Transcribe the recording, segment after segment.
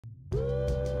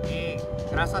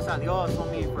gracias a Dios,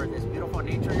 homie, for this beautiful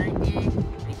nature and everything.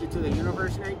 Thank you to the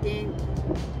universe and everything.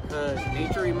 Because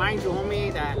nature reminds you,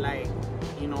 homie, that, like,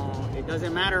 you know, it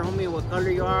doesn't matter, homie, what color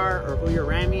you are or who you're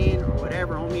ramming or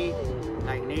whatever, homie.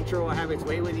 Like, nature will have its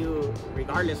way with you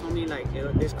regardless, homie. Like,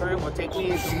 this current will take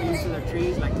me into the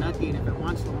trees like nothing if it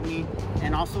wants to, homie.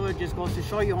 And also, it just goes to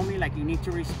show you, homie, like, you need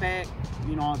to respect,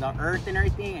 you know, the earth and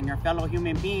everything and your fellow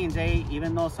human beings, eh?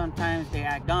 Even though sometimes they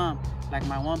act dumb. Like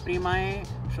my one prima, eh?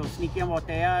 She'll sneak in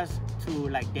botellas to,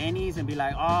 like, Denny's and be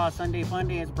like, oh, Sunday fun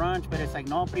day, it's brunch. But it's like,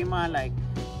 no, prima, like,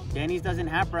 Denny's doesn't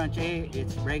have brunch, eh?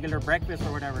 It's regular breakfast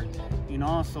or whatever, you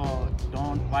know? So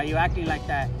why are you acting like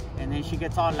that? And then she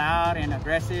gets all loud and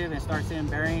aggressive and starts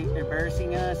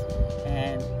embarrassing us.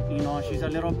 And, you know, she's a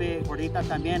little bit gordita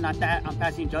también. Not that I'm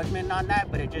passing judgment on that,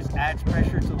 but it just adds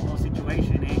pressure to the whole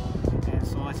situation, eh? And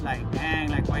so it's like, dang,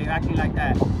 like, why are you acting like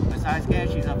that? Besides,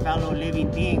 she's a fellow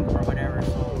living thing or whatever.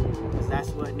 So that's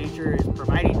what nature is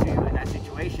providing to you in that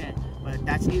situation. But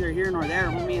that's neither here nor there,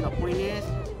 homie. The point is,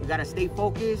 you gotta stay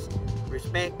focused,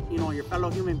 respect, you know, your fellow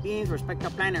human beings, respect the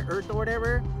planet Earth or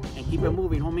whatever, and keep it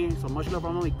moving, homie. So much love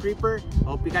from homie Creeper. I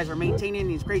hope you guys are maintaining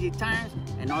these crazy times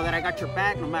and know that I got your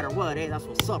back no matter what, eh? That's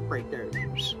what's up right there.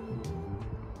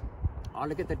 Oh,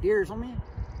 look at the deers, homie.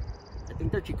 I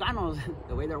think they're Chicanos.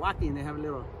 The way they're walking, they have a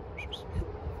little...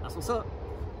 That's what's up.